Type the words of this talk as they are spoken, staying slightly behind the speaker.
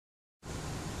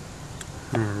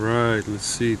Alright, let's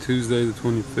see, Tuesday the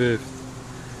 25th.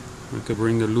 I have to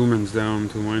bring the lumens down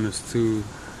to -2.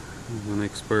 I'm gonna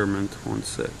experiment, 1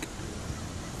 sec.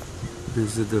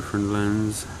 Here's a different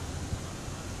lens.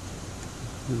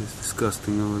 It's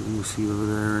disgusting what you see over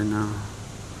there right now.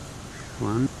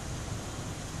 One.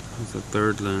 There's a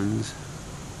third lens.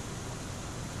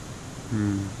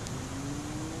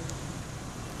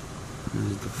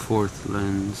 There's the fourth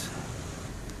lens.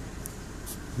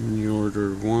 And you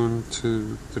order 1,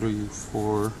 2, 3,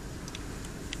 4.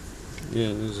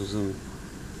 Yeah, this is some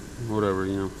whatever,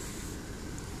 you know.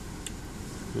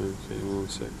 Okay, 1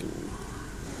 second.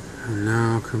 And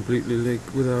now completely lit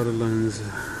without a lens.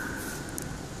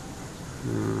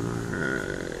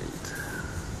 Alright.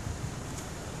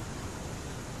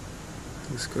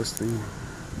 Disgusting.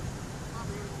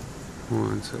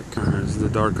 1 second. There's the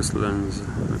darkest lens.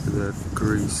 Look at that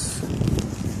grease.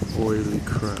 Oily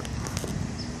crap.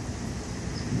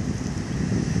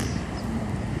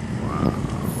 Wow.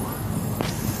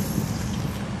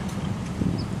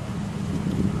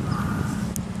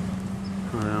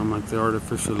 Alright, I'm at the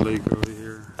artificial lake over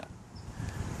here.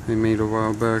 They made a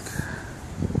while back.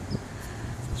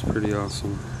 It's pretty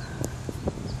awesome.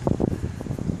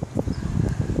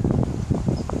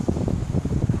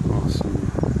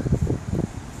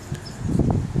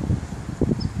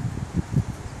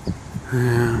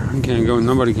 Yeah, I can't go,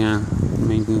 nobody can.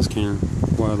 Maintenance can.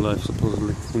 Wildlife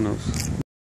supposedly, who knows.